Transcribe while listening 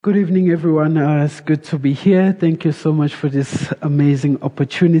Good evening, everyone. It's good to be here. Thank you so much for this amazing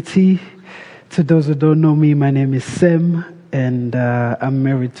opportunity. To those who don't know me, my name is Sam, and I'm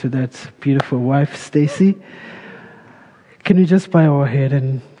married to that beautiful wife, Stacy. Can we just bow our head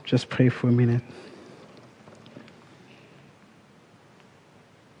and just pray for a minute?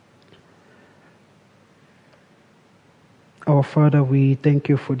 Our Father, we thank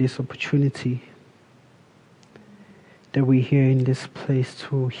you for this opportunity that we're here in this place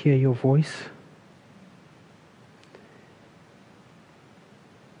to hear your voice.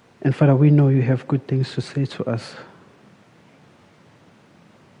 And Father, we know you have good things to say to us.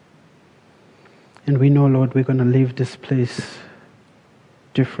 And we know, Lord, we're going to leave this place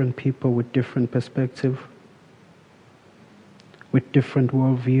different people with different perspective, with different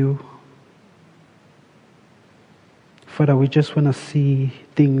worldview. Father, we just want to see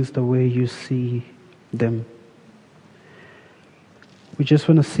things the way you see them. We just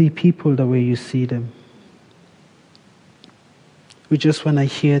want to see people the way you see them. We just want to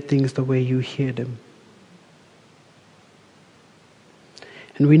hear things the way you hear them.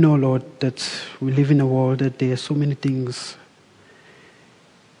 And we know, Lord, that we live in a world that there are so many things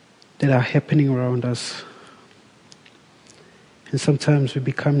that are happening around us. And sometimes we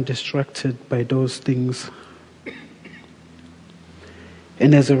become distracted by those things.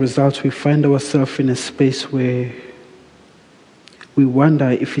 And as a result, we find ourselves in a space where we wonder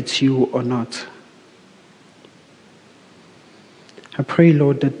if it's you or not. I pray,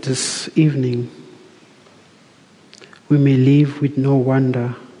 Lord, that this evening we may live with no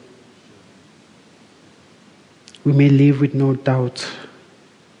wonder. We may live with no doubt.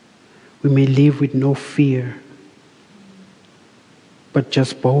 We may live with no fear, but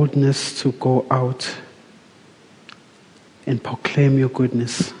just boldness to go out and proclaim your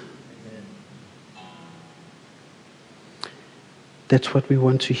goodness. That's what we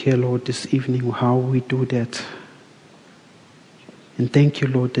want to hear, Lord, this evening, how we do that. And thank you,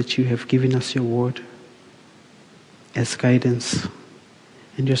 Lord, that you have given us your word as guidance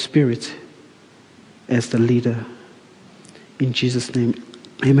and your spirit as the leader. In Jesus' name,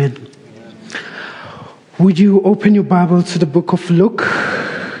 amen. Would you open your Bible to the book of Luke?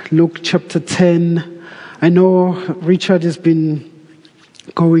 Luke chapter 10. I know Richard has been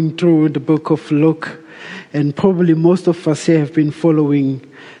going through the book of Luke, and probably most of us here have been following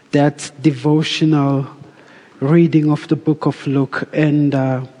that devotional reading of the book of Luke. And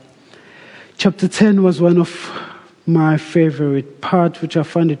chapter 10 was one of my favorite parts, which I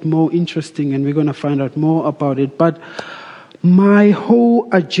find it more interesting, and we're going to find out more about it. But my whole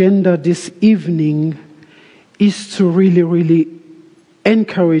agenda this evening is to really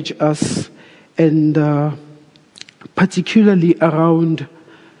encourage us, and particularly around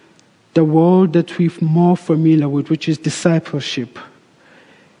the world that we're more familiar with, which is discipleship.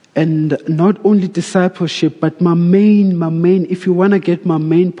 And not only discipleship, but my main, if you want to get my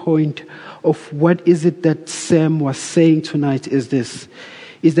main point of what is it that Sam was saying tonight is this,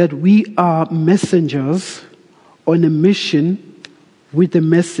 is that we are messengers on a mission with a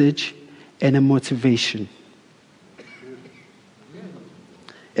message and a motivation.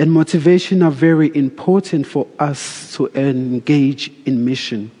 And motivation are very important for us to engage in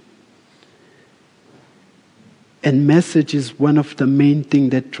mission. And message is one of the main things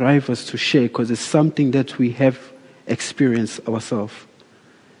that drive us to share, because it's something that we have experienced ourselves.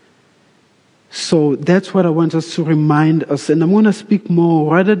 So that's what I want us to remind us. And I'm going to speak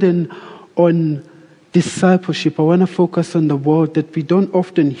more, rather than on discipleship, I want to focus on the word that we don't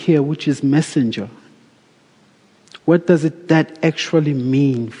often hear, which is messenger. What does that actually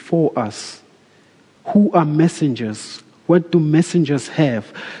mean for us? Who are messengers? What do messengers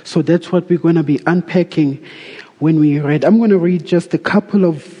have? So that's what we're going to be unpacking when we read. I'm going to read just a couple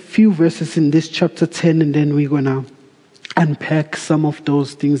of few verses in this chapter 10, and then we're going to unpack some of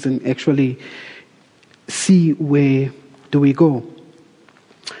those things and actually see where do we go.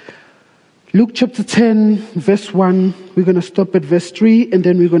 Luke chapter 10, verse 1, we're going to stop at verse 3, and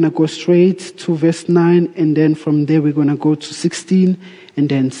then we're going to go straight to verse 9, and then from there we're going to go to 16, and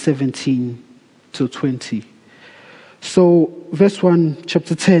then 17 to 20. So, verse 1,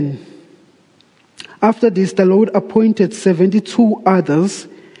 chapter 10. After this, the Lord appointed 72 others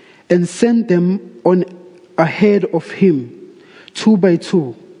and sent them on ahead of him, 2 by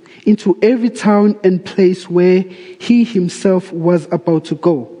 2, into every town and place where he himself was about to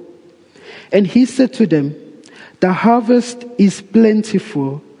go. And he said to them, "The harvest is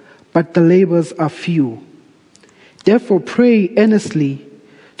plentiful, but the laborers are few. Therefore pray earnestly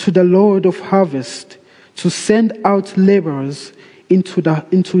to the Lord of harvest to send out laborers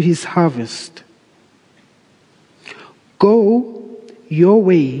into his harvest. Go, your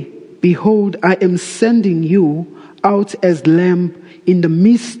way. Behold, I am sending you out as lamb in the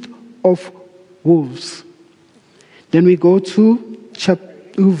midst of wolves. Then we go to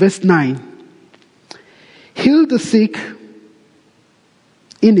verse 9. Heal the sick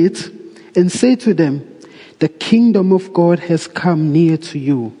in it and say to them, the kingdom of God has come near to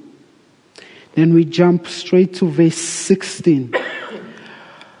you. Then we jump straight to verse 16.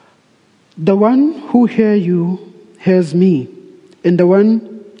 The one who hears you hears me, and the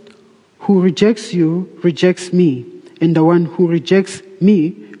one who rejects you rejects me, and the one who rejects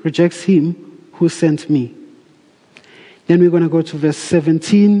me rejects him who sent me. Then we're going to go to verse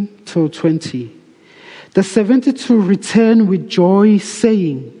 17 to 20. The 72 return with joy,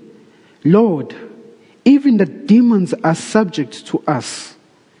 saying, Lord, even the demons are subject to us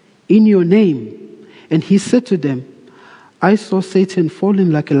in your name. And he said to them, I saw Satan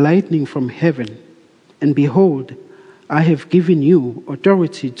falling like a lightning from heaven. And behold, I have given you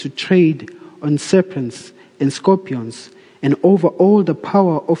authority to tread on serpents and scorpions and over all the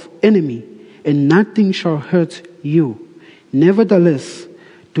power of enemy, and nothing shall hurt you. Nevertheless,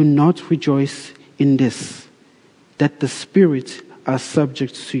 do not rejoice in this, that the spirits are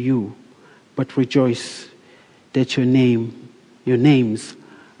subject to you, but rejoice that your names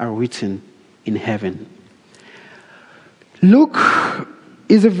are written in heaven. Luke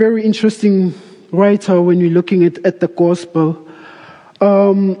is a very interesting writer when you're looking at the gospel.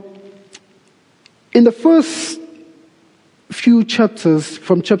 In the first few chapters,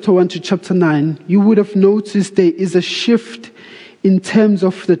 from chapter 1 to chapter 9, you would have noticed there is a shift in terms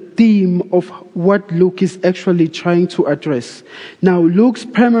of the theme of what Luke is actually trying to address. Now, Luke's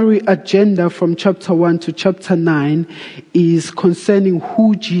primary agenda from chapter 1 to chapter 9 is concerning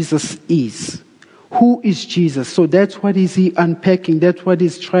who Jesus is. Who is Jesus? So that's what is he unpacking. That's what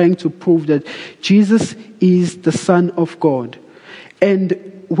he's trying to prove, that Jesus is the Son of God.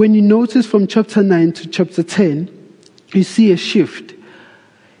 And when you notice from chapter 9 to chapter 10, you see a shift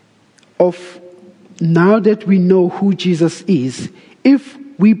of, now that we know who Jesus is, if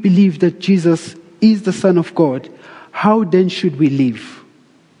we believe that Jesus is the Son of God, how then should we live?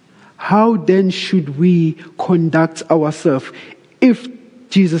 How then should we conduct ourselves if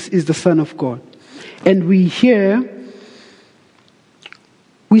Jesus is the Son of God? And we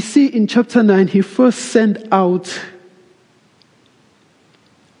see in chapter 9, he first sent out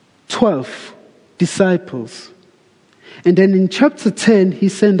 12 disciples. And then in chapter 10, he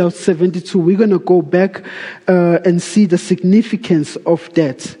sent out 72. We're going to go back and see the significance of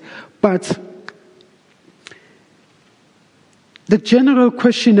that. But the general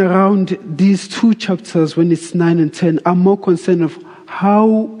question around these two chapters, when it's 9 and 10, are more concerned of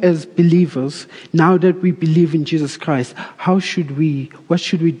how, as believers, now that we believe in Jesus Christ, what should we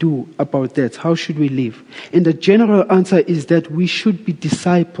do about that? How should we live? And the general answer is that we should be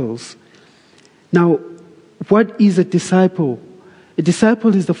disciples. Now, what is a disciple? A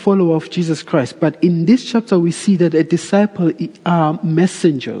disciple is the follower of Jesus Christ. But in this chapter, we see that a disciple are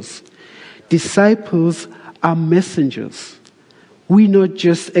messengers. Disciples are messengers. We're not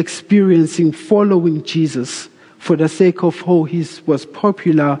just experiencing following Jesus for the sake of, he was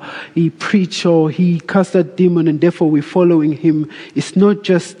popular, he preached, or he cast a demon, and therefore we're following him. It's not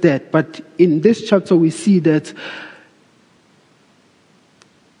just that. But in this chapter, we see that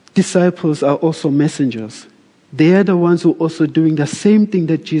disciples are also messengers. They are the ones who are also doing the same thing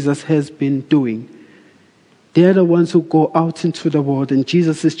that Jesus has been doing. They are the ones who go out into the world, and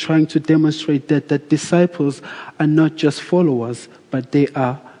Jesus is trying to demonstrate that disciples are not just followers, but they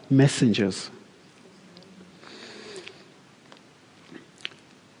are messengers.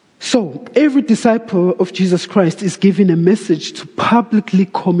 So, every disciple of Jesus Christ is given a message to publicly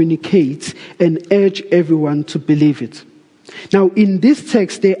communicate and urge everyone to believe it. Now, in this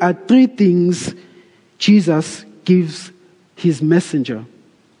text, there are three things Jesus gives his messenger.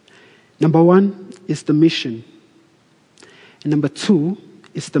 Number one is the mission. And number two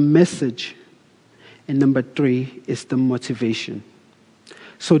is the message. And number three is the motivation.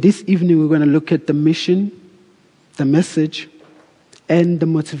 So this evening, we're going to look at the mission, the message, and the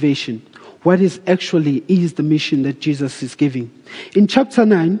motivation. What is the mission that Jesus is giving? In chapter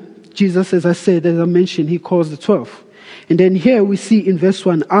 9, Jesus, as I mentioned, he calls the 12. And then here we see in verse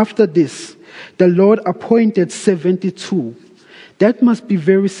 1, after this, the Lord appointed 72. That must be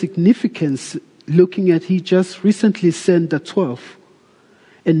very significant, looking at he just recently sent the 12.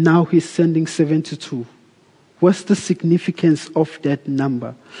 And now he's sending 72. What's the significance of that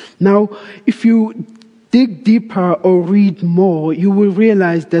number? Now, if you dig deeper or read more, you will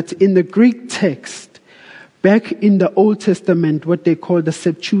realize that in the Greek text, back in the Old Testament, what they call the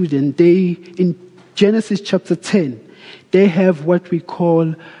Septuagint, in Genesis chapter 10, they have what we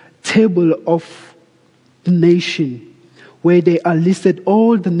call table of the nation, where they are listed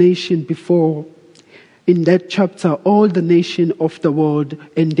all the nation before, in that chapter, all the nation of the world,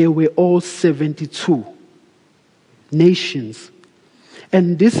 and they were all 72 nations.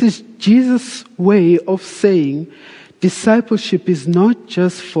 And this is Jesus' way of saying discipleship is not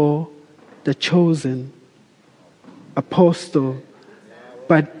just for the chosen apostle,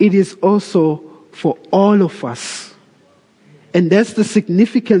 but it is also for all of us. And that's the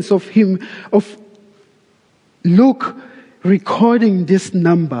significance of Luke recording this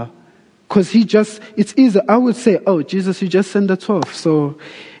number. Because it's easy. I would say, oh, Jesus, you just sent the 12. So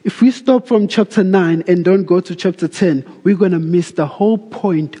if we stop from chapter 9 and don't go to chapter 10, we're going to miss the whole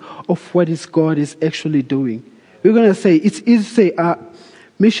point of what God is actually doing. We're going to say, it's easy to say,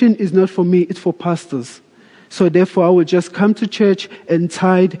 mission is not for me, it's for pastors. So therefore, I will just come to church and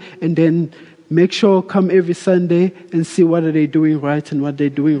tithe and then make sure come every Sunday and see what are they doing right and what they're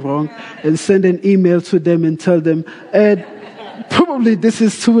doing wrong, and send an email to them and tell them, probably this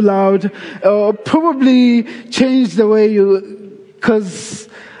is too loud, or probably change the way because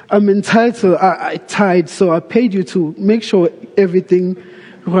I'm entitled, I tithe, so I paid you to make sure everything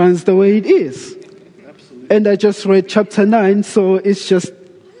runs the way it is. Absolutely. And I just read chapter 9, so it's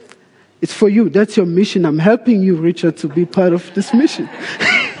for you. That's your mission. I'm helping you, Richard, to be part of this mission.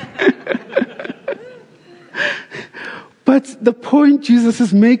 But the point Jesus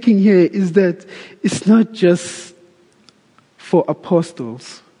is making here is that it's not just for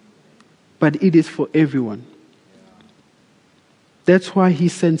apostles, but it is for everyone. That's why he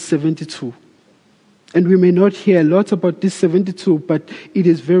sent 72. And we may not hear a lot about this 72, but it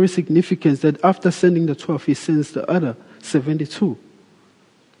is very significant that after sending the 12, he sends the other 72.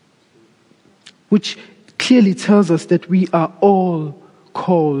 Which clearly tells us that we are all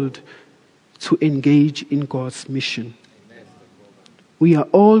called to engage in God's mission. We are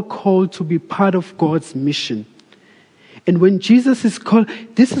all called to be part of God's mission. And when Jesus is called,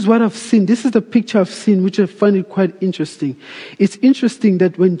 this is what I've seen. This is the picture I've seen, which I find it quite interesting. It's interesting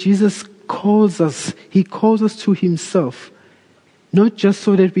that when Jesus calls us, he calls us to himself, not just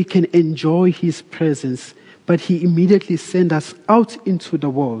so that we can enjoy his presence, but he immediately sends us out into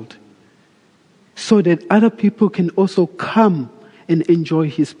the world so that other people can also come and enjoy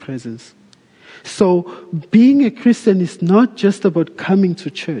his presence. So being a Christian is not just about coming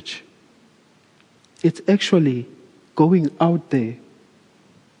to church. It's actually going out there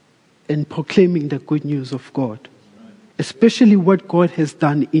and proclaiming the good news of God, especially what God has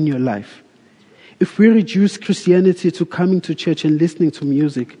done in your life. If we reduce Christianity to coming to church and listening to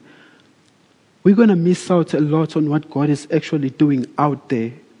music, we're going to miss out a lot on what God is actually doing out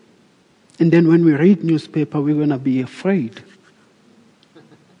there. And then when we read newspaper, we're going to be afraid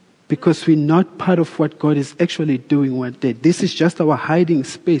because we're not part of what God is actually doing out there. This is just our hiding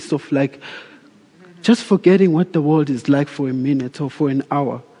space of just forgetting what the world is like for a minute or for an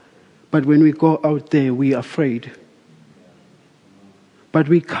hour. But when we go out there, we're afraid. But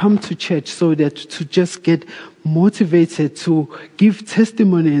we come to church so that to just get motivated to give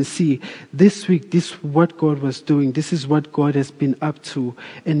testimony and see this week, this is what God was doing. This is what God has been up to.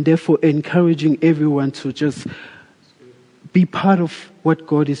 And therefore encouraging everyone to just be part of what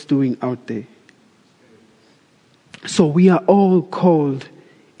God is doing out there. So we are all called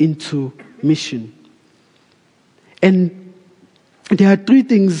into mission. And there are 3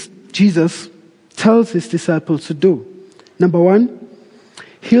 things Jesus tells his disciples to do. Number 1,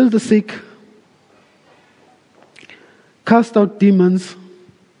 heal the sick, cast out demons,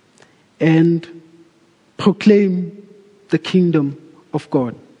 and proclaim the kingdom of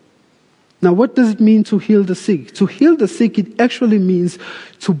God. Now, what does it mean to heal the sick? To heal the sick, it actually means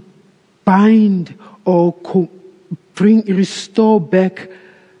to bind or restore back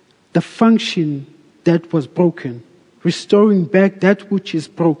the function that was broken, restoring back that which is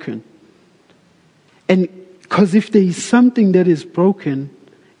broken. And because if there is something that is broken,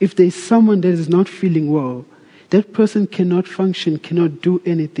 if there is someone that is not feeling well, that person cannot function, cannot do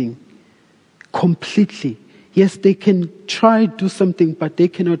anything completely. Yes, they can try to do something, but they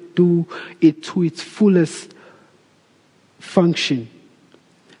cannot do it to its fullest function.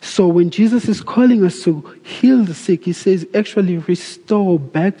 So when Jesus is calling us to heal the sick, he says actually restore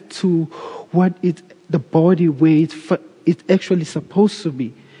back to what the body where it's actually supposed to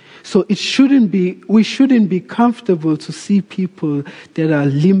be. So we shouldn't be comfortable to see people that are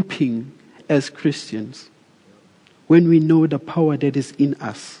limping as Christians when we know the power that is in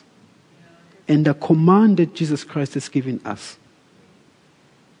us and the command that Jesus Christ has given us.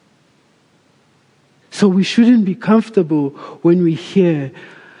 So we shouldn't be comfortable when we hear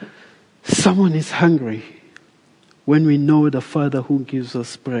someone is hungry, when we know the Father who gives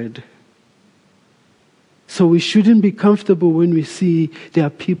us bread. So we shouldn't be comfortable when we see there are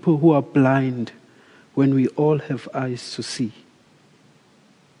people who are blind, when we all have eyes to see.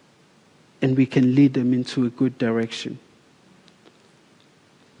 And we can lead them into a good direction.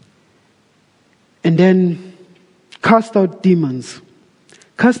 And then cast out demons.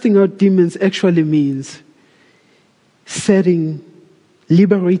 Casting out demons actually means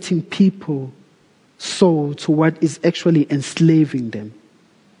liberating people's soul to what is actually enslaving them.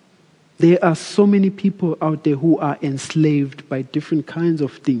 There are so many people out there who are enslaved by different kinds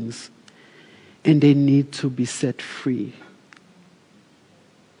of things, and they need to be set free.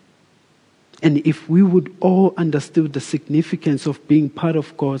 And if we would all understand the significance of being part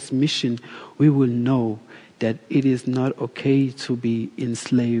of God's mission, we will know that it is not okay to be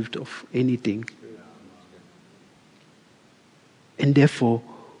enslaved of anything. And therefore,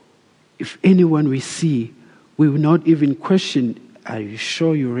 if anyone we see, we will not even question, are you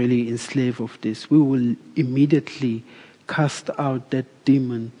sure you're really enslaved of this? We will immediately cast out that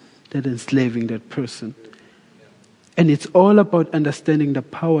demon that enslaving that person. And it's all about understanding the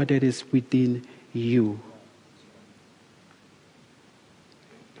power that is within you.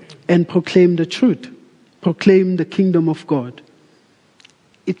 And proclaim the truth. Proclaim the kingdom of God.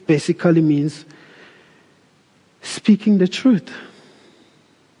 It basically means speaking the truth.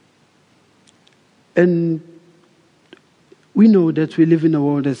 And we know that we live in a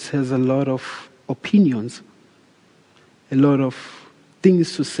world that has a lot of opinions, a lot of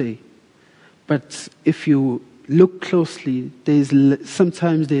things to say. But if you look closely,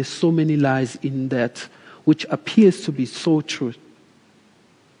 sometimes there's so many lies in that which appears to be so true.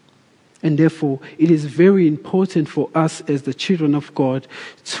 And therefore, it is very important for us as the children of God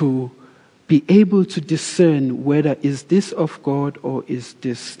to be able to discern whether is this of God or is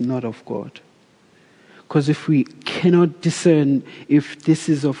this not of God. Because if we cannot discern if this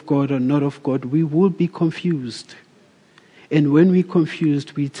is of God or not of God, we will be confused. And when we're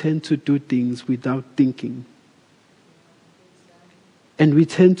confused, we tend to do things without thinking. And we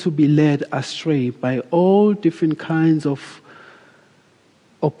tend to be led astray by all different kinds of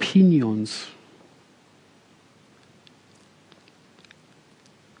opinions.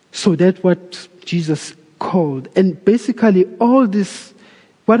 So that's what Jesus called. And basically all this,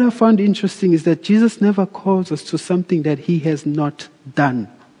 what I found interesting is that Jesus never calls us to something that he has not done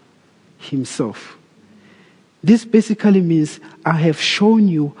himself. This basically means I have shown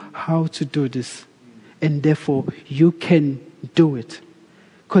you how to do this, and therefore you can do it.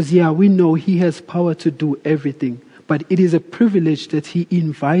 Because we know he has power to do everything, but it is a privilege that he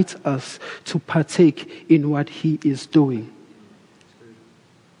invites us to partake in what he is doing.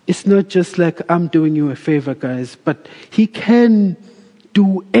 It's not just like I'm doing you a favor, guys, but he can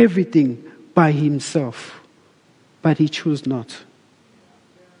do everything by himself, but he chose not.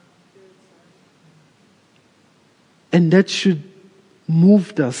 And that should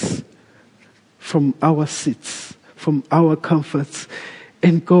move us from our seats, from our comforts,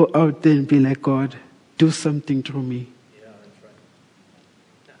 and go out there and be like, God, do something through me. Yeah, that's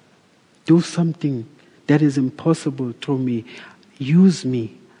right. Do something that is impossible through me. Use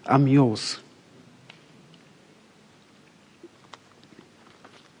me. I'm yours.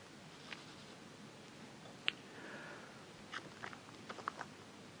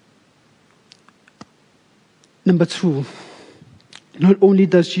 Number 2, not only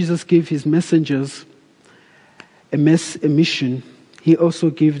does Jesus give his messengers a mission, he also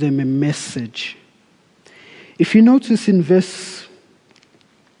gave them a message. If you notice in verse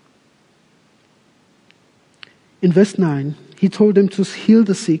 9, he told them to heal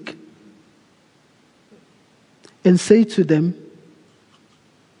the sick and say to them,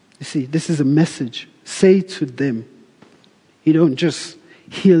 you see, this is a message. Say to them. You don't just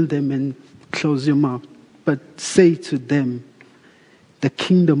heal them and close your mouth, but say to them, the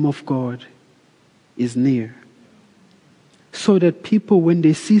kingdom of God is near. So that people, when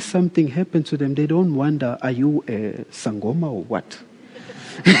they see something happen to them, they don't wonder, are you a Sangoma or what?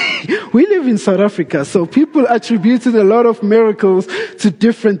 We live in South Africa, so people attributed a lot of miracles to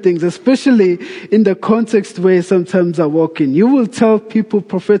different things, especially in the context where sometimes I walk in. You will tell people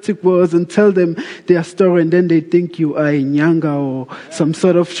prophetic words and tell them their story, and then they think you are a Nyanga or some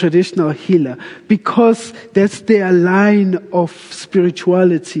sort of traditional healer, because that's their line of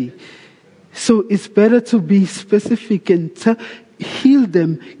spirituality. So it's better to be specific and heal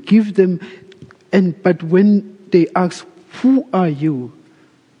them, give them, but when they ask, who are you?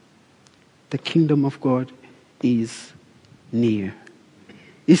 The kingdom of God is near.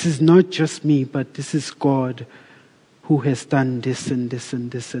 This is not just me, but this is God who has done this and this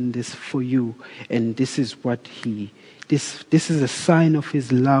and this and this for you. And this is what this is a sign of his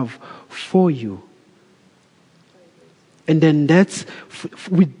love for you. And then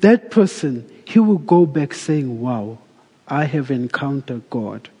with that person, he will go back saying, wow, I have encountered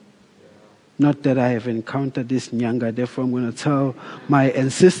God. Not that I have encountered this Nyanga, therefore I'm going to tell my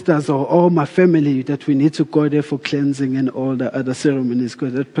ancestors or all my family that we need to go there for cleansing and all the other ceremonies,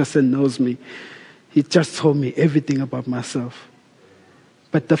 because that person knows me. He just told me everything about myself.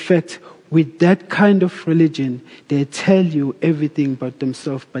 But the fact, with that kind of religion, they tell you everything about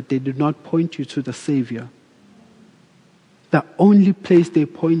themselves, but they do not point you to the Savior. The only place they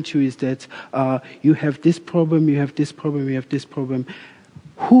point you is that you have this problem, you have this problem, you have this problem.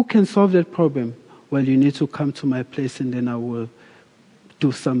 Who can solve that problem? Well, you need to come to my place and then I will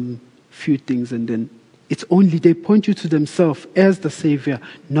do some few things. And then it's only they point you to themselves as the Savior,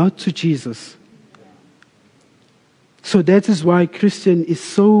 not to Jesus. So that is why Christian is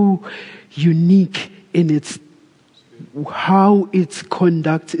so unique in its how it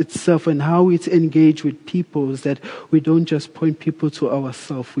conducts itself and how it's engaged with people, is that we don't just point people to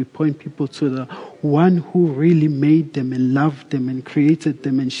ourselves, we point people to the one who really made them and loved them and created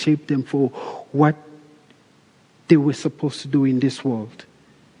them and shaped them for what they were supposed to do in this world.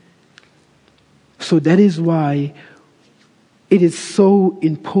 So that is why it is so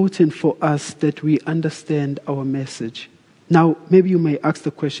important for us that we understand our message. Now, maybe you may ask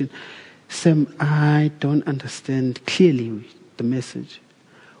the question, Sam, I don't understand clearly the message.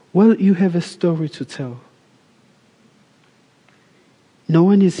 Well, you have a story to tell. No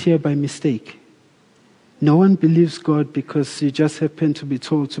one is here by mistake. No one believes God because you just happen to be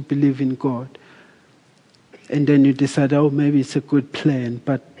told to believe in God. And then you decide, oh, maybe it's a good plan.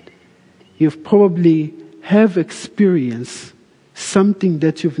 But you've probably have experienced something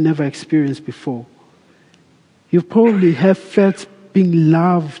that you've never experienced before. You probably have felt being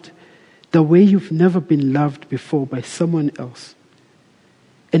loved the way you've never been loved before by someone else.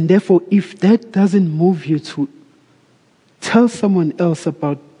 And therefore, if that doesn't move you to tell someone else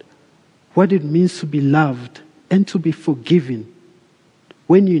about what it means to be loved and to be forgiven,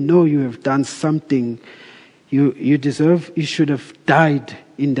 when you know you have done something you should have died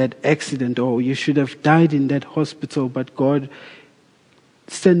in that accident, or you should have died in that hospital, but God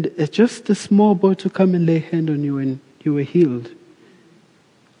sent just a small boy to come and lay hand on you and you were healed.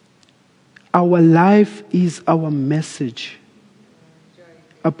 Our life is our message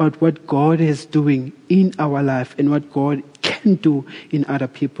about what God is doing in our life and what God can do in other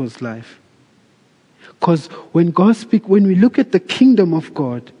people's life. Because when we look at the kingdom of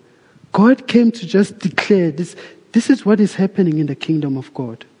God, God came to just declare this is what is happening in the kingdom of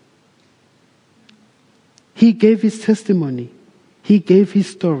God. He gave his testimony. He gave his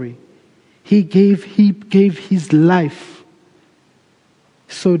story. He gave his life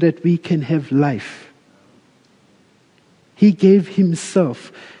so that we can have life. He gave himself.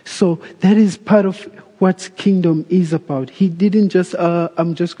 So that is part of what kingdom is about. He didn't just,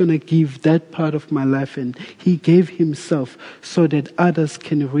 I'm just going to give that part of my life, and he gave himself so that others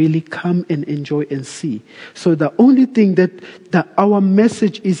can really come and enjoy and see. So the only thing that our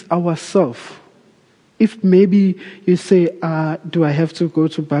message is ourself. If maybe you say, do I have to go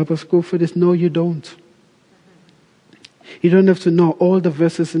to Bible school for this? No, you don't. You don't have to know all the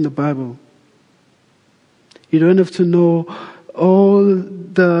verses in the Bible. You don't have to know all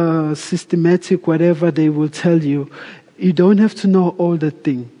the systematic whatever they will tell you. You don't have to know all the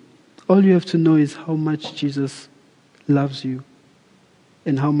thing. All you have to know is how much Jesus loves you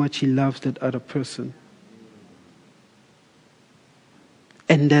and how much he loves that other person.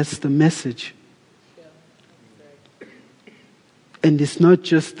 And that's the message. And it's not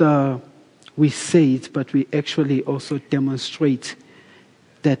just we say it, but we actually also demonstrate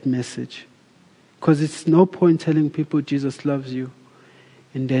that message. Because it's no point telling people Jesus loves you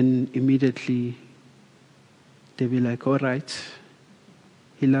and then immediately they'll be like, all right,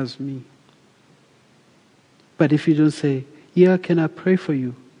 he loves me. But if you don't say, yeah, can I pray for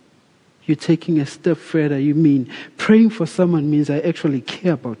you? You're taking a step further. You mean praying for someone means I actually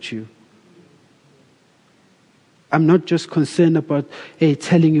care about you. I'm not just concerned about,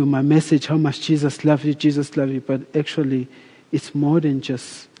 telling you my message, how much Jesus loves you, but actually it's more than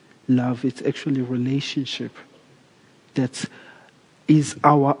just love. It's actually relationship. That is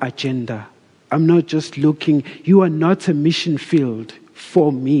our agenda. I'm not just looking, you are not a mission field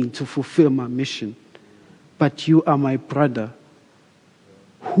for me to fulfill my mission, but you are my brother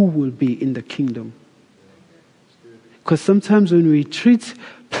who will be in the kingdom. Because sometimes when we treat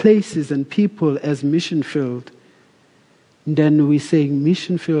places and people as mission field, then we say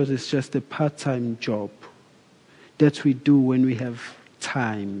mission field is just a part-time job. that we do when we have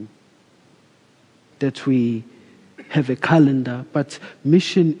time, that we have a calendar, but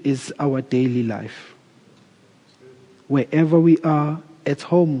mission is our daily life. Wherever we are, at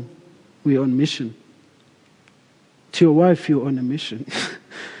home, we're on mission. To your wife, you're on a mission.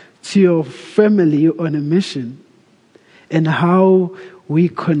 To your family, you're on a mission. And how we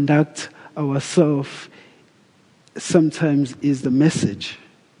conduct ourselves sometimes is the message.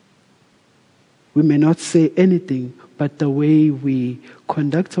 We may not say anything, but the way we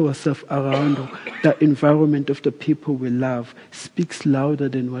conduct ourselves around the environment of the people we love speaks louder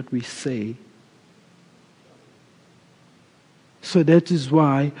than what we say. So that is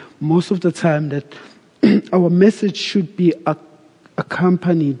why most of the time that our message should be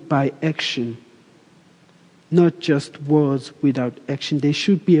accompanied by action, not just words without action. There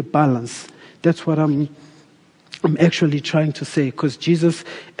should be a balance. That's what I'm actually trying to say, because Jesus,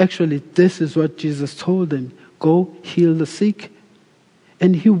 actually, this is what Jesus told them. Go heal the sick.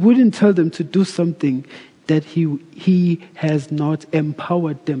 And he wouldn't tell them to do something that he has not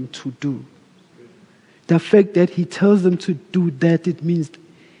empowered them to do. The fact that he tells them to do that, it means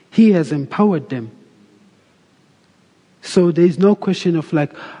he has empowered them. So there is no question of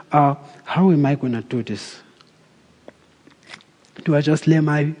like, how am I going to do this? Do I just lay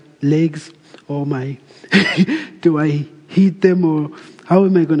my legs or do I heat them, or how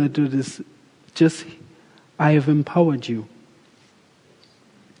am I going to do this? Just, I have empowered you.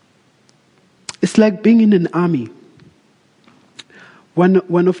 It's like being in an army. One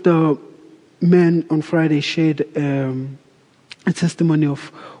of the men on Friday shared a testimony of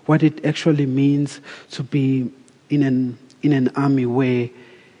what it actually means to be in an army where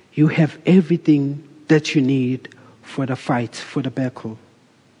you have everything that you need for the fight, for the battle.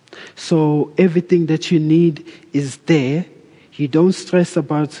 So everything that you need is there. You don't stress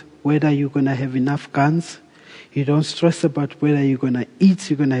about whether you're going to have enough guns. You don't stress about whether you're going to eat,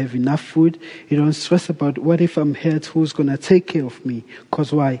 you're going to have enough food. You don't stress about what if I'm hurt, who's going to take care of me.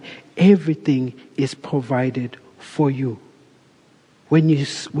 Because why? Everything is provided for you. When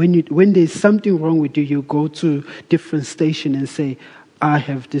there's something wrong with you, you go to different station and say, I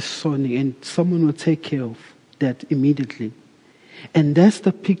have this son, and someone will take care of that immediately. And that's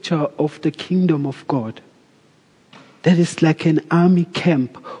the picture of the kingdom of God. That is like an army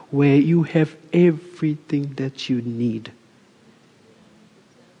camp where you have everything that you need.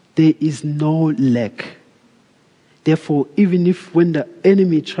 There is no lack. Therefore, even if when the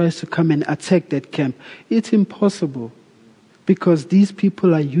enemy tries to come and attack that camp, it's impossible. Because these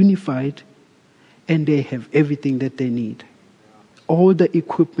people are unified and they have everything that they need. All the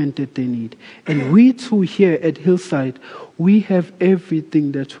equipment that they need. And we too here at Hillside, we have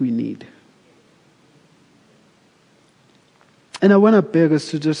everything that we need. And I want to beg us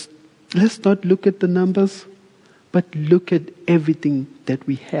to just, let's not look at the numbers, but look at everything that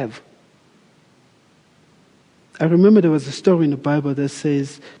we have. I remember there was a story in the Bible that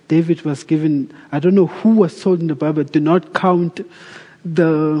says David was given, I don't know who was told in the Bible, do not count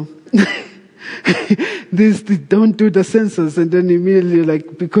the, don't do the census. And then immediately,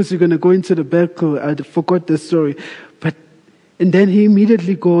 like, because you're going to go into the battle, I forgot the story. And then he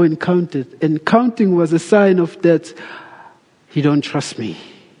immediately go and counted. And counting was a sign of that, you don't trust me.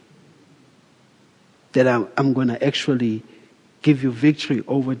 That I'm going to actually give you victory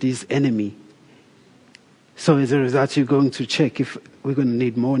over this enemy. So as a result, you're going to check if we're going to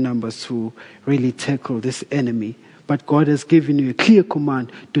need more numbers to really tackle this enemy. But God has given you a clear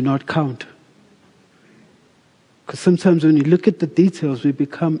command, do not count. Because sometimes when you look at the details, we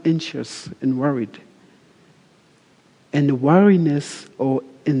become anxious and worried. And the worriness or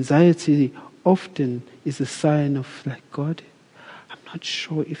anxiety often is a sign of like, God, I'm not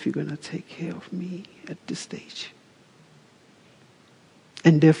sure if you're going to take care of me at this stage.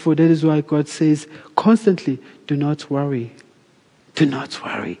 And therefore, that is why God says constantly, do not worry. Do not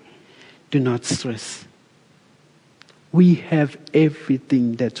worry. Do not stress. We have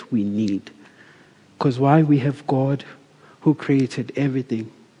everything that we need. Because why? We have God who created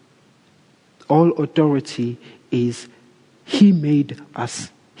everything. All authority is, He made us.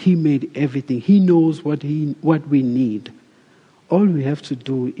 He made everything. He knows what we need. All we have to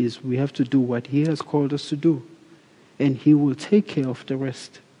do is we have to do what He has called us to do. And He will take care of the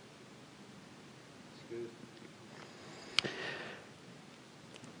rest.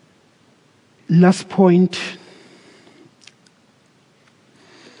 Last point.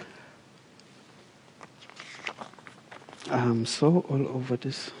 I'm so all over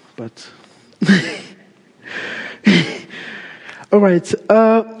this, but... All right.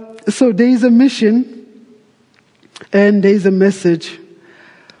 So there is a mission and there is a message,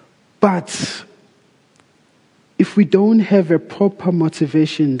 but if we don't have a proper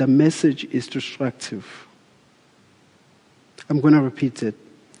motivation, the message is destructive. I'm going to repeat it.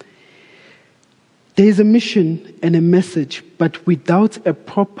 There is a mission and a message, but without a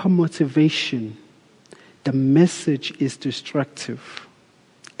proper motivation, the message is destructive.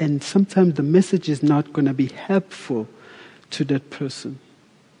 And sometimes the message is not going to be helpful to that person.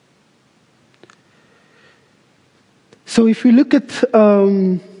 So if we look at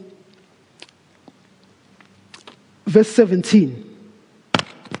verse 17.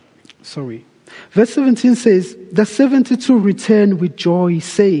 Verse 17 says, the 72 returned with joy,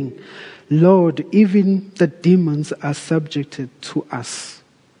 saying, Lord, even the demons are subjected to us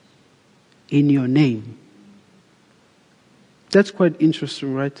in your name. That's quite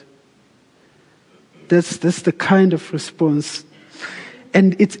interesting, right? That's the kind of response.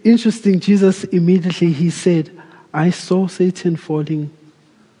 And it's interesting, Jesus immediately, he said, I saw Satan falling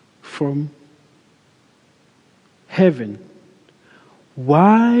from heaven.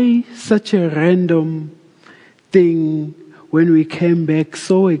 Why such a random thing when we came back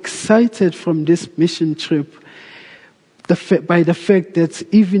so excited from this mission trip by the fact that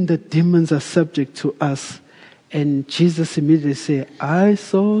even the demons are subject to us? And Jesus immediately said, I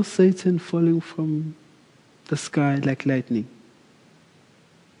saw Satan falling from the sky like lightning.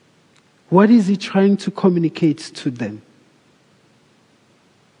 What is he trying to communicate to them?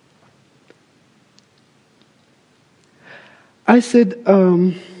 I said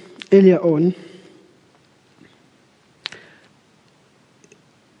earlier on,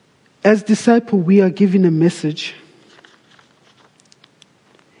 as disciples, we are given a message.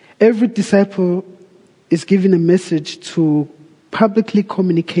 Every disciple is given a message to publicly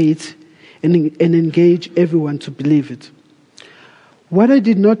communicate and engage everyone to believe it. What I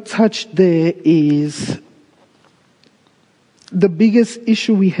did not touch there is the biggest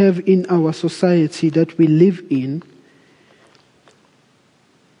issue we have in our society that we live in,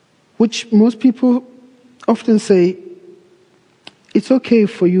 which most people often say, it's okay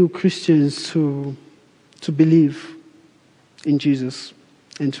for you Christians to believe in Jesus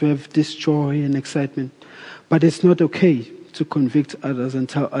and to have this joy and excitement, but it's not okay to convict others and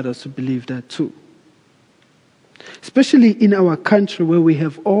tell others to believe that too. Especially in our country where we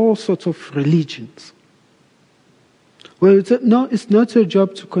have all sorts of religions. Well, it's not your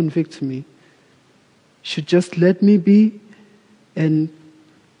job to convict me. You should just let me be and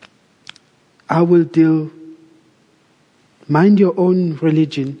I will deal. Mind your own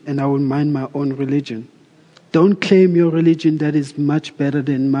religion and I will mind my own religion. Don't claim your religion that is much better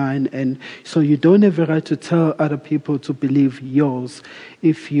than mine, and so you don't have a right to tell other people to believe yours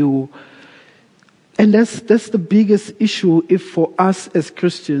and that's the biggest issue if for us as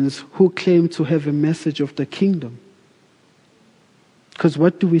Christians who claim to have a message of the kingdom. Because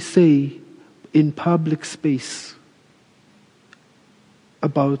what do we say in public space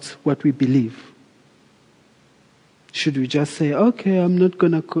about what we believe? Should we just say, okay, I'm not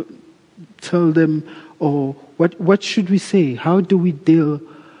going to tell them, or what should we say? How do we deal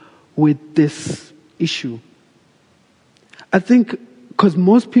with this issue? I think because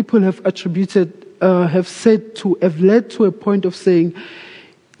most people have led to a point of saying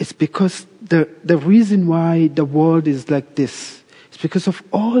it's because the reason why the world is like this is because of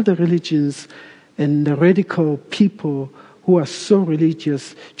all the religions and the radical people who are so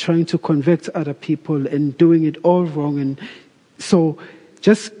religious, trying to convert other people and doing it all wrong. And so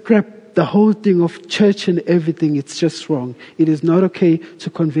just grab the whole thing of church and everything, it's just wrong. It is not okay to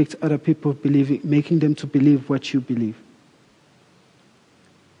convict other people, making them to believe what you believe.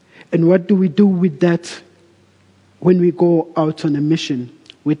 And what do we do with that when we go out on a mission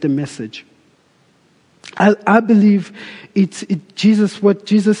with the message? I believe what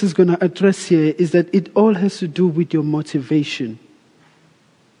Jesus is going to address here is that it all has to do with your motivation.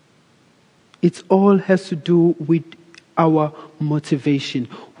 It all has to do with our motivation.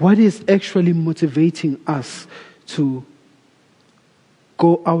 What is actually motivating us to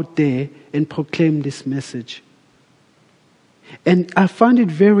go out there and proclaim this message? And I find it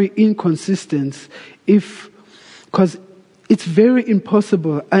very inconsistent because it's very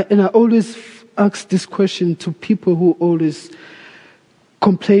impossible. And I always ask this question to people who always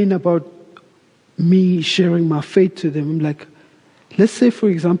complain about me sharing my faith to them. I'm like, let's say, for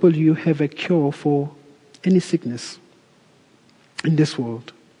example, you have a cure for any sickness in this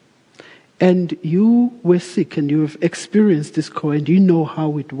world. And you were sick and you have experienced this cure and you know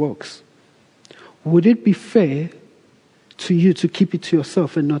how it works. Would it be fair to you to keep it to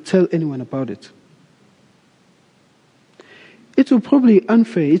yourself and not tell anyone about it? It will probably be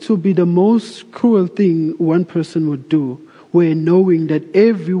unfair. It will be the most cruel thing one person would do, where knowing that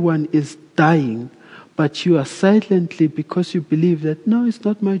everyone is dying, but you are silently, because you believe that, no, it's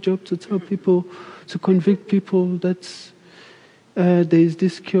not my job to tell people, to convict people that there is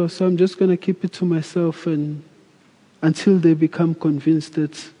this cure, so I'm just going to keep it to myself and until they become convinced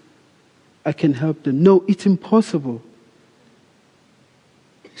that I can help them. No, it's impossible.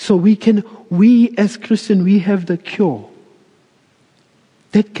 So we as Christians, we have the cure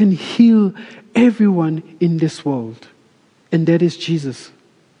that can heal everyone in this world, and that is Jesus.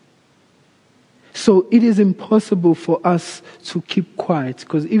 So it is impossible for us to keep quiet,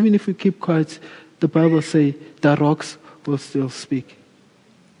 because even if we keep quiet, the Bible says the rocks will still speak.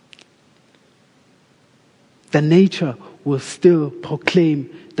 The nature will still proclaim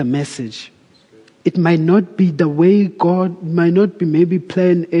the message. It might not be the way God, might not be maybe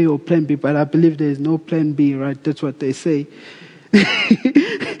plan A or plan B, but I believe there is no plan B, right? That's what they say.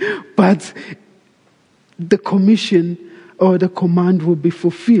 But the commission or the command will be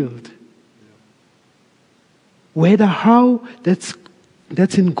fulfilled. Whether how, that's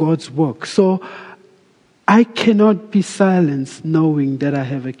in God's work. So I cannot be silenced knowing that I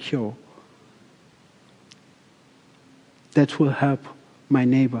have a cure that will help my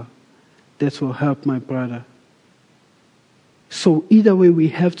neighbor, that will help my brother. So either way we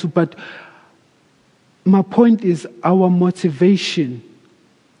have to, but my point is our motivation.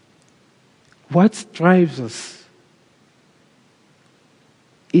 What drives us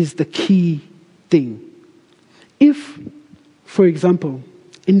is the key thing. If, for example,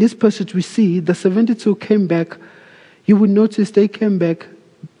 in this passage we see the 72 came back, you would notice they came back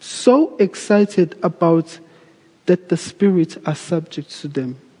so excited about that the spirits are subject to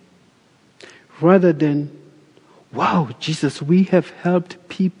them. Rather than, wow, Jesus, we have helped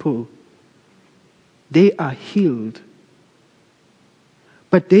people. They are healed.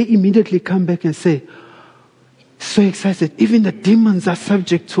 But they immediately come back and say, so excited, even the demons are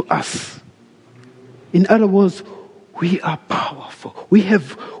subject to us. In other words, we are powerful. We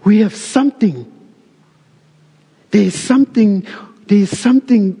have something. There is something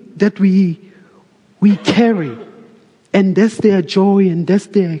that we carry. And that's their joy and that's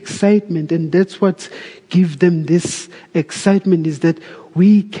their excitement. And that's what gives them this excitement, is that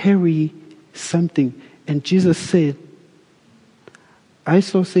we carry something. And Jesus said, I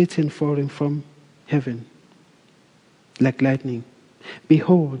saw Satan falling from heaven like lightning.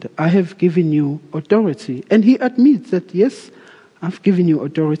 Behold, I have given you authority. And he admits that, yes, I've given you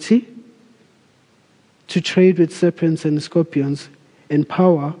authority to trade with serpents and scorpions and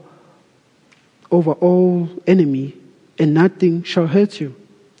power over all enemy, and nothing shall hurt you.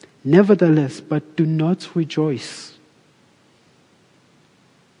 Nevertheless, but do not rejoice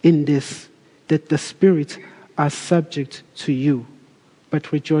in this, that the spirits are subject to you,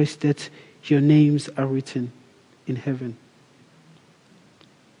 but rejoice that your names are written in heaven.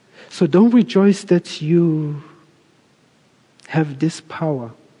 So don't rejoice that you have this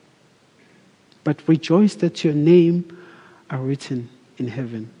power, but rejoice that your name are written in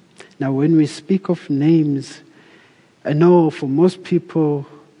heaven. Now, when we speak of names, I know for most people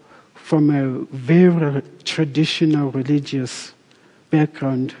from a very traditional religious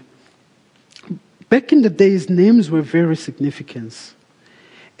background, back in the days, names were very significant.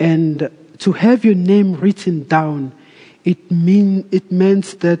 And to have your name written down, it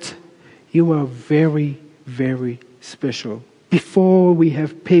meant that you were very, very special. Before we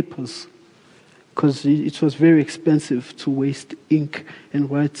have papers, because it was very expensive to waste ink and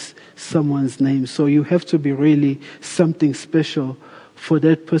write someone's name. So you have to be really something special for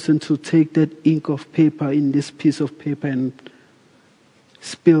that person to take that ink of paper in this piece of paper and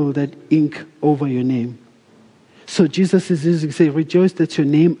spill that ink over your name. So Jesus is using, say, rejoice that your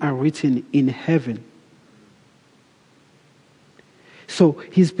name are written in heaven. So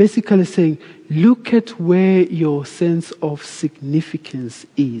he's basically saying, look at where your sense of significance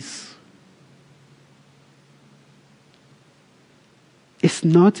is. It's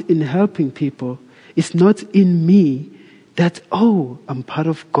not in helping people. It's not in me that, oh, I'm part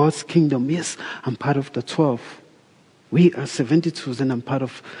of God's kingdom. Yes, I'm part of the 12. We are 72s and I'm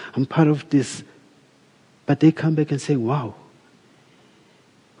part of this. But they come back and say, wow,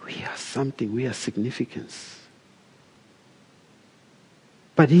 we are something, we are significance.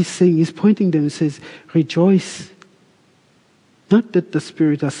 But he's pointing them and says, rejoice. Not that the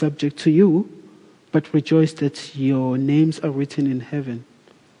spirits are subject to you, but rejoice that your names are written in heaven.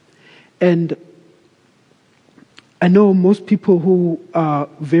 And I know most people who are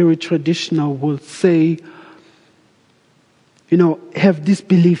very traditional will say, have this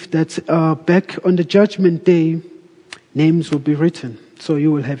belief that back on the judgment day, names will be written. So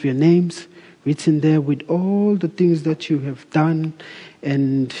you will have your names written there with all the things that you have done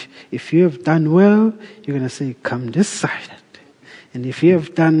And if you have done well, you're going to say, come this side. And if you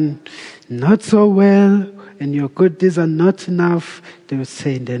have done not so well, and your good deeds are not enough, they will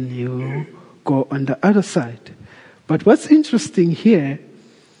say, then you go on the other side. But what's interesting here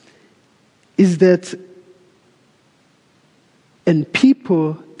is that, and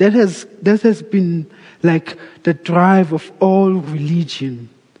people, that has been like the drive of all religion,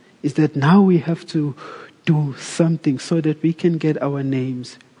 is that now we have to do something so that we can get our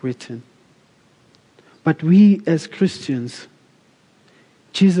names written. But we as Christians,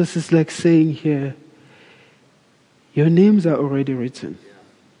 Jesus is like saying here, your names are already written.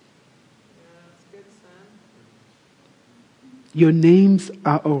 Your names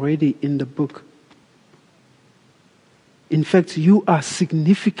are already in the book. In fact, you are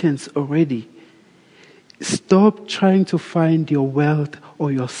significant already. Stop trying to find your wealth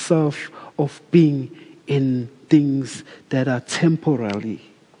or your self of being in things that are temporary,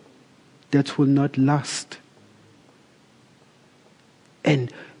 that will not last.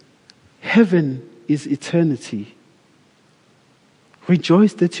 And heaven is eternity.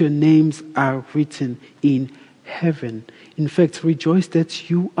 Rejoice that your names are written in heaven. In fact, rejoice that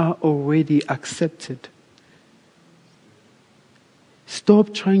you are already accepted.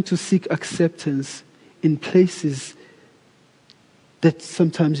 Stop trying to seek acceptance in places that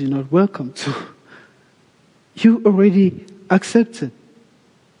sometimes you're not welcome to. You already accepted.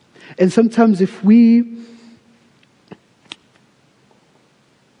 And sometimes if we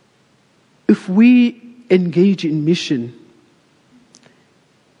engage in mission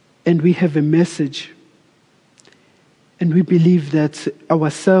and we have a message and we believe that our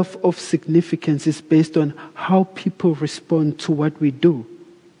self of significance is based on how people respond to what we do,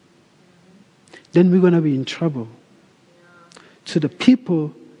 then we're going to be in trouble to the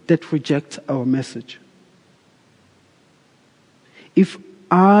people that reject our message. If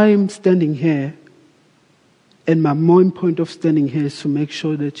I'm standing here and my main point of standing here is to make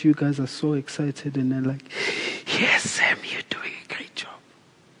sure that you guys are so excited and they're like, yes, Sam, you're doing a great job.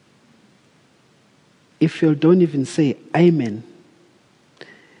 If you don't even say amen,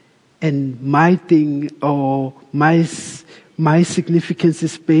 and my thing or my significance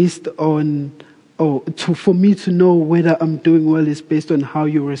is based on, for me to know whether I'm doing well is based on how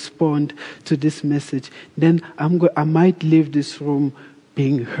you respond to this message, then I might leave this room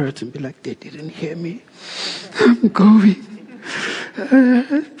being hurt and be like, they didn't hear me. I'm going.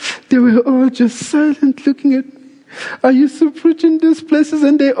 They were all just silent looking at me. I used to preach in these places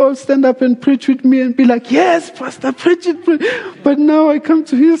and they all stand up and preach with me and be like, yes, Pastor, preach it. But now I come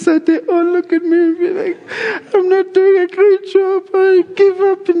to Hillside, they all look at me and be like, I'm not doing a great job. I give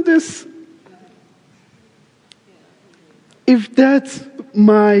up in this. If that's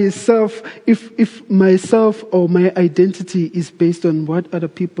myself, if myself or my identity is based on what other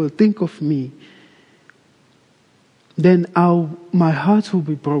people think of me, then my heart will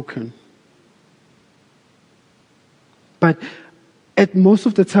be broken. But at most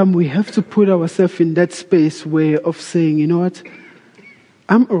of the time, we have to put ourselves in that space of saying, you know what,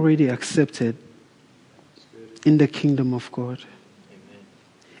 I'm already accepted in the kingdom of God. Amen.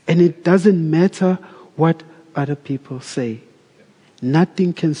 And it doesn't matter what other people say.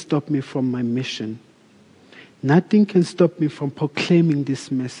 Nothing can stop me from my mission. Nothing can stop me from proclaiming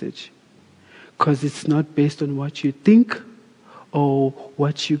this message. Because it's not based on what you think or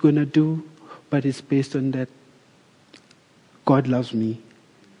what you're going to do, but it's based on that God loves me.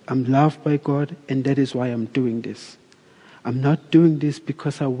 I'm loved by God, and that is why I'm doing this. I'm not doing this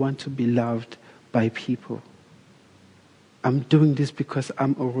because I want to be loved by people. I'm doing this because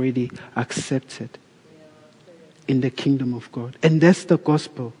I'm already accepted in the kingdom of God. And that's the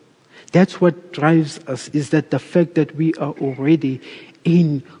gospel. That's what drives us, is that the fact that we are already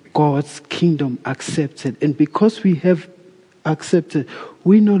in God's kingdom accepted. And because we have accepted,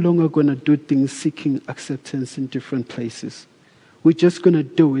 we're no longer going to do things seeking acceptance in different places. We're just going to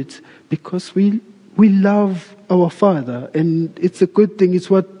do it because we love our Father. And it's a good thing. It's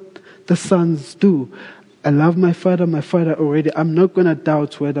what the sons do. I love my Father already. I'm not going to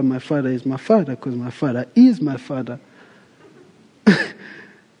doubt whether my Father is my Father, because my Father is my Father.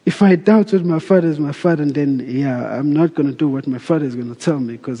 If I doubt whether my Father is my Father, then I'm not going to do what my Father is going to tell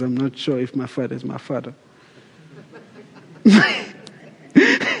me, because I'm not sure if my Father is my Father.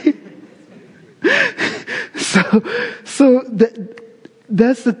 So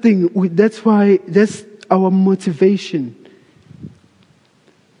that's the thing. That's why that's our motivation,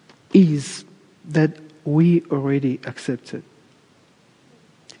 is that we already accepted.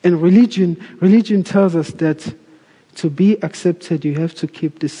 And religion tells us that to be accepted, you have to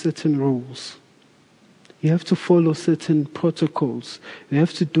keep these certain rules. You have to follow certain protocols. You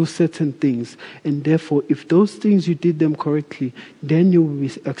have to do certain things. And therefore, if those things you did them correctly, then you will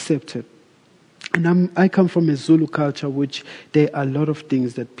be accepted. And I come from a Zulu culture, which there are a lot of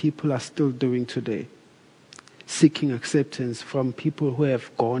things that people are still doing today, seeking acceptance from people who have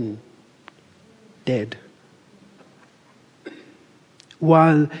gone dead.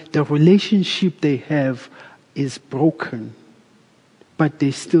 While the relationship they have is broken, but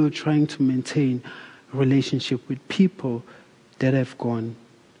they're still trying to maintain a relationship with people that have gone,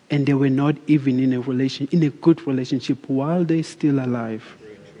 and they were not even in a good relationship while they're still alive.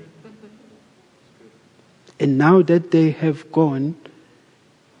 And now that they have gone,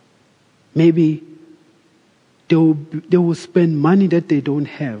 maybe they will spend money that they don't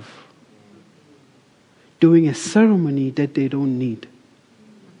have, doing a ceremony that they don't need,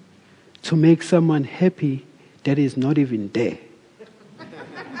 to make someone happy that is not even there.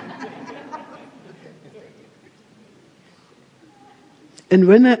 And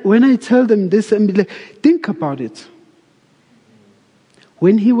when I tell them this, I'm like, think about it.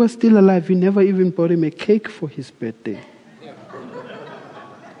 When he was still alive, you never even bought him a cake for his birthday.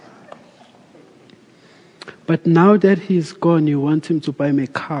 But now that he's gone, you want him to buy him a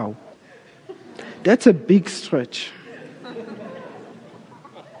cow. That's a big stretch.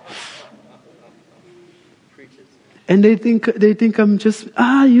 And they think I'm just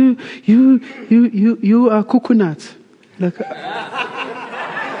you are coconut. Like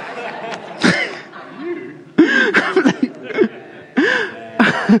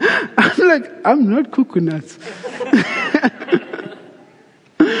I'm like, I'm not coconut.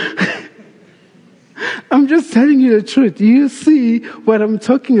 I'm just telling you the truth. You see what I'm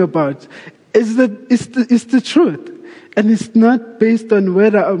talking about. It's the truth. And it's not based on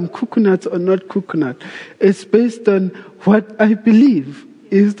whether I'm coconut or not coconut. It's based on what I believe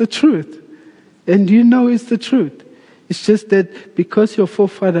is the truth. And you know it's the truth. It's just that because your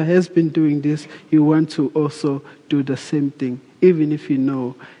forefather has been doing this, you want to also do the same thing, even if you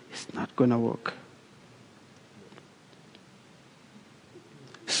know it's not going to work.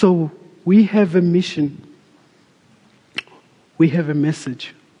 So we have a mission. We have a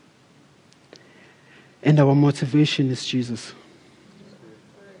message. And our motivation is Jesus.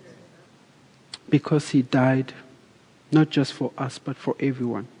 Because he died, not just for us, but for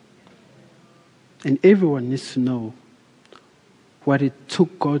everyone. And everyone needs to know what it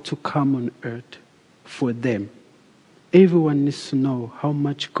took God to come on earth for them. Everyone needs to know how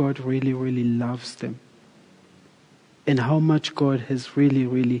much God really, really loves them. And how much God has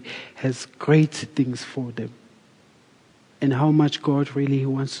really has great things for them. And how much God really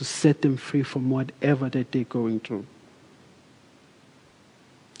wants to set them free from whatever that they're going through.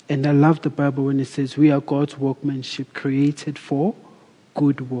 And I love the Bible when it says we are God's workmanship created for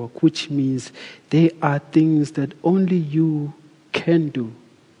good work, which means there are things that only you can do,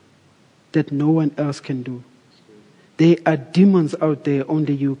 that no one else can do. There are demons out there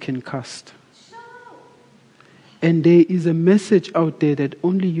only you can cast. And there is a message out there that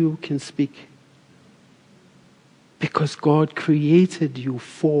only you can speak. Because God created you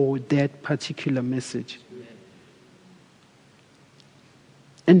for that particular message.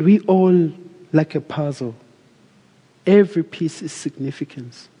 And we all like a puzzle. Every piece is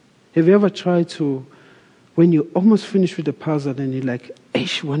significance. Have you ever tried to, when you almost finish with the puzzle and you're like,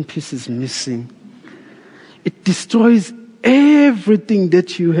 one piece is missing. It destroys everything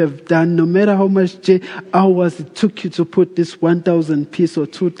that you have done, no matter how much hours it took you to put this 1,000 piece or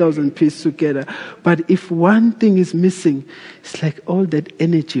 2,000 piece together. But if one thing is missing, it's like all that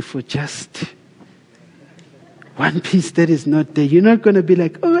energy for just one piece that is not there. You're not going to be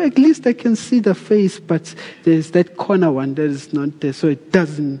like, at least I can see the face, but there's that corner one that is not there, so it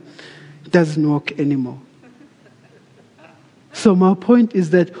doesn't work anymore. So my point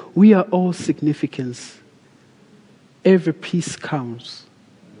is that we are all significance. Every piece counts.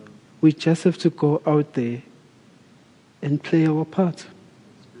 We just have to go out there and play our part.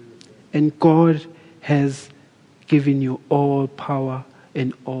 And God has given you all power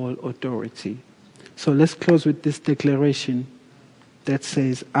and all authority. So let's close with this declaration that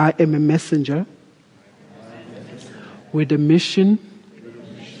says, I am a messenger with a mission,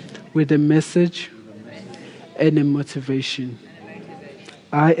 with a message, and a motivation.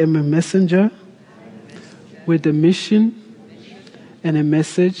 I am a messenger with a mission and a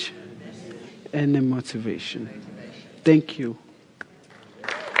message and a motivation. Thank you.